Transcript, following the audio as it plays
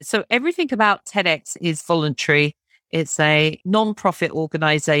So everything about TEDx is voluntary. It's a non-profit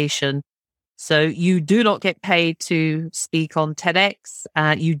organization. So you do not get paid to speak on TEDx.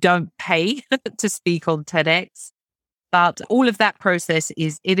 You don't pay to speak on TEDx. But all of that process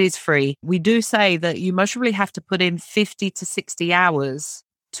it is free. We do say that you most really have to put in 50 to 60 hours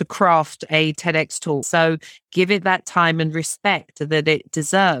to craft a TEDx talk. So give it that time and respect that it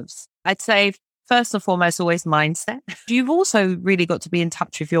deserves. I'd say first and foremost, always mindset. You've also really got to be in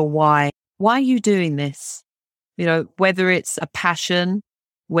touch with your why. Why are you doing this? Whether it's a passion,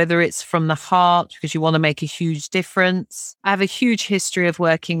 whether it's from the heart because you want to make a huge difference. I have a huge history of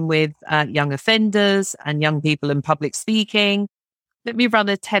working with young offenders and young people in public speaking. Let me run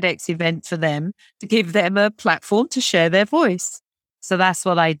a TEDx event for them to give them a platform to share their voice. So that's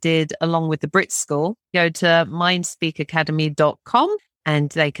what I did along with the Brit School. Go to mindspeakacademy.com and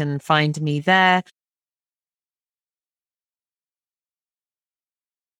they can find me there.